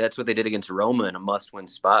that's what they did against Roma in a must-win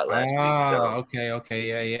spot last week. So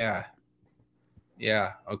okay,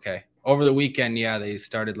 yeah, okay. Over the weekend, yeah, they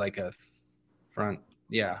started like a front.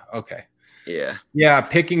 Yeah, okay, yeah.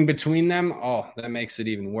 Picking between them, that makes it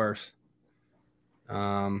even worse.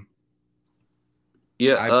 I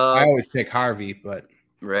always pick Harvey, but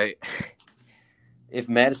right. If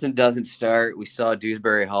Maddison doesn't start, we saw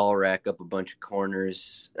Dewsbury Hall rack up a bunch of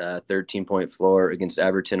corners, 13-point floor against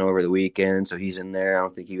Everton over the weekend. So he's in there. I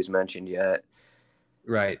don't think he was mentioned yet.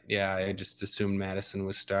 Right. Yeah. I just assumed Maddison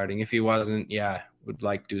was starting. If he wasn't, would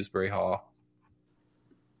like Dewsbury Hall.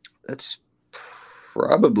 That's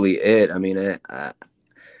probably it. I mean, I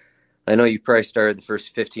know you probably started the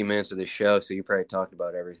first 15 minutes of the show, so you probably talked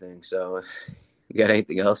about everything. So you got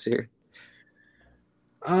anything else here?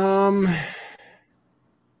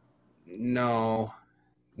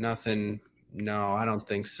 Nothing. No, I don't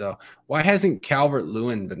think so. Why hasn't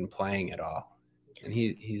Calvert-Lewin been playing at all? And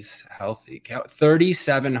he's healthy.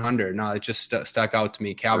 3,700. No, it just stuck out to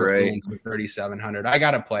me. Calvert-Lewin for 3,700. I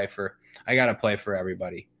gotta play for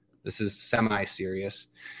everybody. This is semi-serious,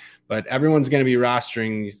 but everyone's gonna be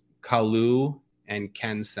rostering Kalu and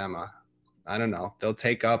Ken Sema. I don't know. They'll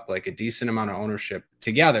take up like a decent amount of ownership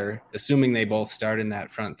together, assuming they both start in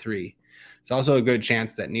that front three. It's also a good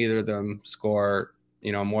chance that neither of them score,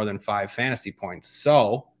 more than 5 fantasy points.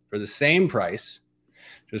 So for the same price,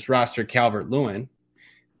 just roster Calvert-Lewin,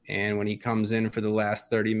 and when he comes in for the last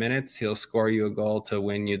 30 minutes, he'll score you a goal to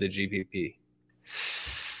win you the GPP.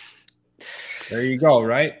 There you go,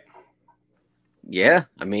 right? Yeah,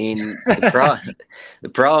 I mean, the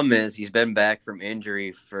problem is he's been back from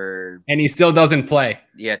injury and he still doesn't play.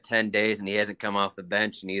 10 days, and he hasn't come off the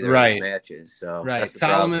bench in either of his matches. So that's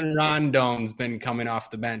Solomon Rondon's been coming off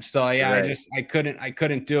the bench. So I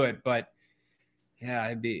couldn't do it, but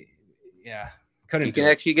couldn't. You can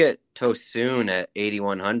actually get Tosun at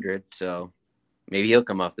 8,100, so maybe he'll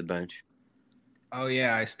come off the bench. Oh,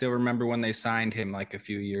 yeah. I still remember when they signed him like a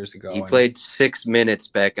few years ago. He played 6 minutes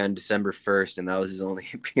back on December 1st, and that was his only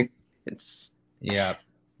appearance. Yeah.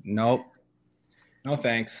 Nope. No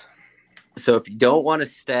thanks. So if you don't want to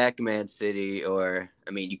stack Man City,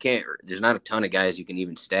 you can't – there's not a ton of guys you can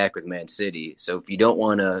even stack with Man City. So if you don't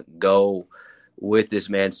want to go with this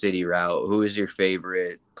Man City route, who is your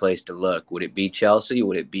favorite place to look? Would it be Chelsea?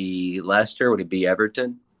 Would it be Leicester? Would it be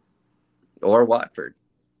Everton? Or Watford?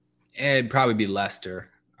 It'd probably be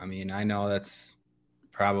Leicester. I mean, I know that's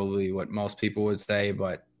probably what most people would say,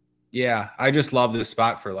 but yeah, I just love this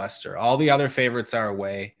spot for Leicester. All the other favorites are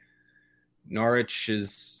away. Norwich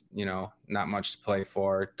is, not much to play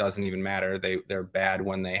for. It doesn't even matter. They're bad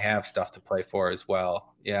when they have stuff to play for as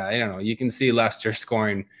well. Yeah, I don't know. You can see Leicester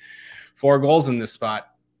scoring 4 goals in this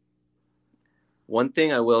spot. One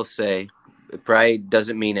thing I will say, it probably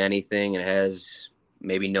doesn't mean anything and has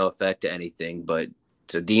maybe no effect to anything, but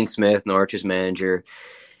so Dean Smith, Norwich's manager,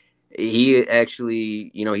 he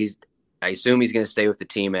actually, I assume he's going to stay with the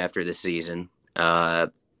team after the season.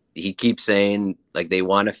 He keeps saying like they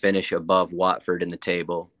want to finish above Watford in the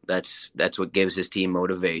table. That's what gives his team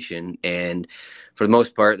motivation. And for the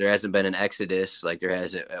most part, there hasn't been an exodus like there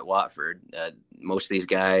has at Watford. Most of these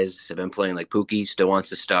guys have been playing. Like Pukki still wants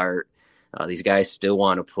to start. These guys still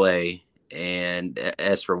want to play. And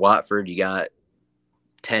as for Watford, you got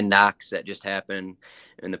 10 knocks that just happened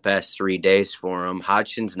in the past 3 days for him.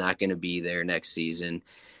 Hodgson's not going to be there next season.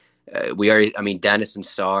 Dennis and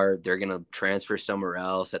Sarr, they're going to transfer somewhere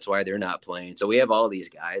else. That's why they're not playing. So we have all these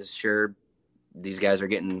guys. Sure, these guys are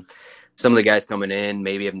getting some of the guys coming in,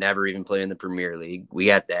 maybe have never even played in the Premier League. We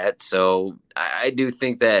got that. So I do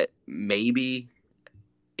think that maybe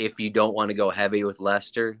if you don't want to go heavy with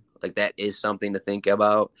Leicester, like that is something to think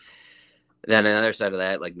about. Then on the other side of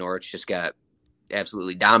that, like Norwich just got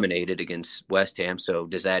absolutely dominated against West Ham. So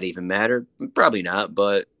does that even matter? Probably not,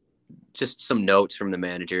 but just some notes from the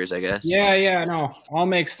managers, I guess. Yeah, no, all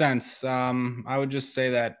makes sense. I would just say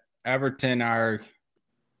that Everton are,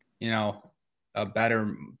 a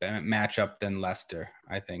better matchup than Leicester.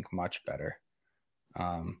 I think much better.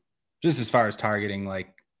 Just as far as targeting,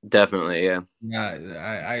 like definitely, yeah.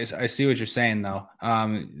 Yeah, I see what you're saying though.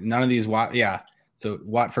 None of these, So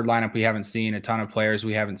Watford lineup we haven't seen, a ton of players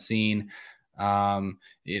we haven't seen.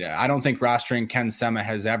 I don't think rostering Ken Sema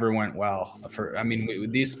has ever went well.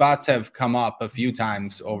 These spots have come up a few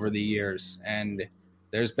times over the years, and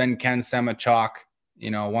there's been Ken Sema chalk,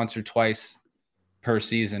 once or twice per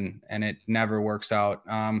season, and it never works out.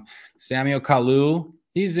 Samuel Kalu,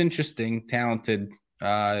 he's interesting, talented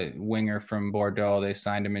winger from Bordeaux. They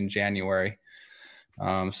signed him in January.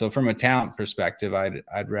 So from a talent perspective,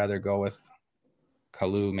 I'd rather go with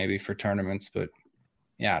Kalu maybe for tournaments, but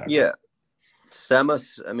yeah, I don't know. Sema,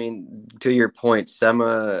 to your point,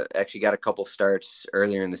 Sema actually got a couple starts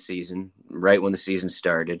earlier in the season, right when the season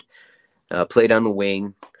started. Played on the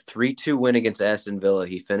wing, 3-2 win against Aston Villa.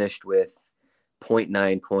 He finished with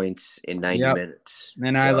 0.9 points in 90 minutes.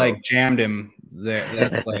 And I jammed him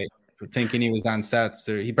that play, thinking he was on sets.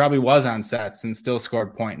 Or he probably was on sets and still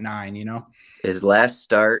scored 0.9, His last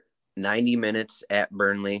start, 90 minutes at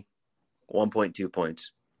Burnley, 1.2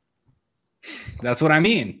 points. That's what I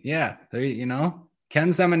mean. Yeah.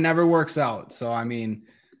 Ken Sema never works out. So,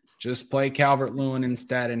 just play Calvert-Lewin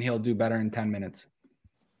instead and he'll do better in 10 minutes.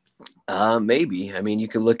 Maybe. You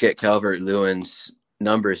could look at Calvert-Lewin's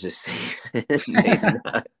numbers this season. Maybe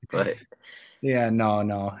not, but. Yeah,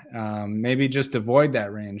 no. Maybe just avoid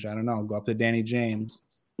that range. I don't know. Go up to Danny James.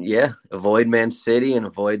 Yeah. Avoid Man City and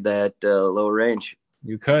avoid that low range.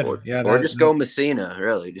 You could. Or just go Messina,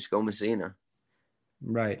 really. Just go Messina.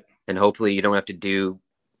 Right. And hopefully you don't have to do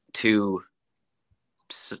 2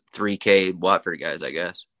 3K Watford guys, I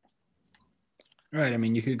guess. Right. I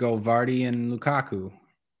mean, you could go Vardy and Lukaku,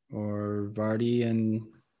 or Vardy and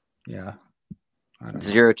I don't know.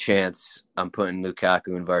 Zero chance I'm putting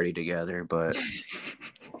Lukaku and Vardy together, but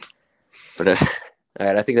all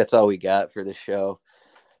right, I think that's all we got for the show.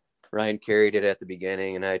 Ryan carried it at the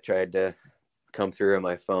beginning, and I tried to come through on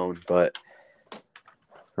my phone. But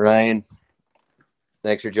Ryan,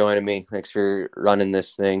 thanks for joining me. Thanks for running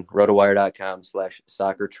this thing.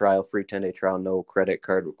 Rotowire.com/soccer trial, free 10-day trial, no credit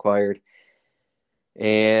card required.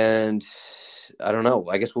 And I don't know.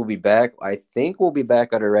 I guess we'll be back. I think we'll be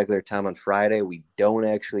back at our regular time on Friday. We don't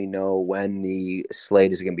actually know when the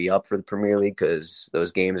slate is going to be up for the Premier League because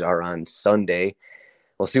those games are on Sunday.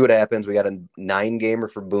 We'll see what happens. We got a 9-gamer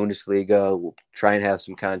for Bundesliga. We'll try and have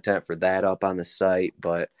some content for that up on the site,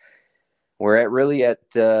 but we're really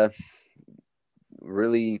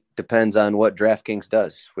depends on what DraftKings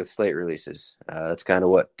does with slate releases. That's kind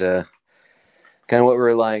of what we're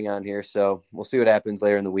relying on here. So we'll see what happens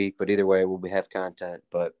later in the week, but either way, we'll have content.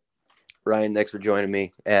 But Ryan, thanks for joining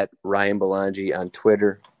me at Ryan Belangi on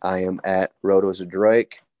Twitter. I am at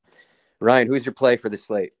Rotozadroik. Ryan, who's your play for the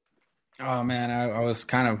slate? Oh man, I was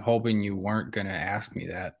kind of hoping you weren't going to ask me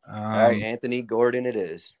that. All right, Anthony Gordon it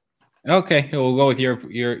is. Okay, we'll go with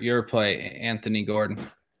your play, Anthony Gordon.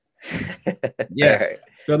 Yeah. Right.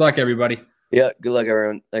 Good luck, everybody. Yeah, good luck,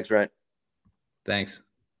 everyone. Thanks, Ryan. Thanks.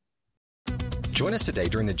 Join us today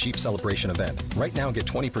during the Jeep Celebration event. Right now, get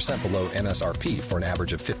 20% below MSRP for an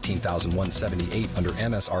average of $15,178 under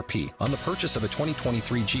MSRP on the purchase of a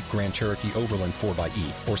 2023 Jeep Grand Cherokee Overland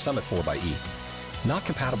 4xE or Summit 4xE. Not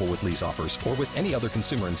compatible with lease offers or with any other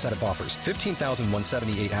consumer incentive offers.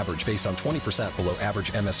 $15,178 average based on 20% below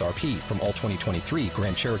average MSRP from all 2023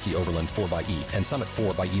 Grand Cherokee Overland 4xE and Summit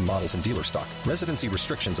 4xE models in dealer stock. Residency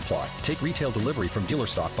restrictions apply. Take retail delivery from dealer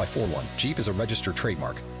stock by 4/1. Jeep is a registered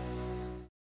trademark.